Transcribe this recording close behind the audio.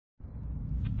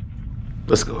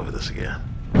Let's go over this again.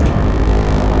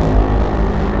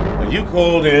 Now, you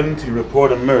called in to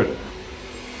report a murder.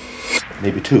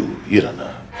 Maybe two, you don't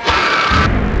know.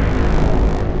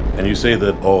 And you say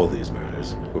that all these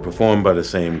murders were performed by the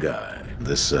same guy,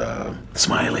 this,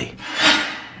 Smiley,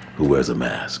 who wears a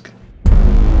mask.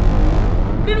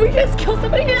 Did we just kill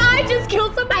somebody? Did I just kill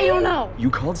somebody? I don't know. You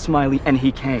called Smiley and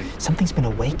he came. Something's been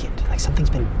awakened, like something's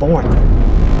been born.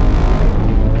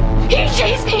 He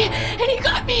chased me and he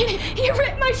got me and he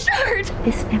ripped my shirt.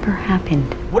 This never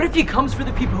happened. What if he comes for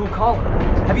the people who call him?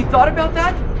 Have you thought about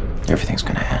that? Everything's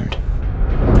gonna end.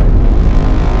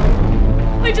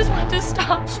 I just want to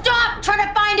stop. Stop trying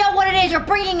to find out what it is or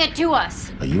bringing it to us.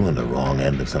 Are you on the wrong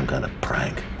end of some kind of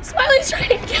prank? Smiley's trying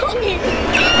to kill me.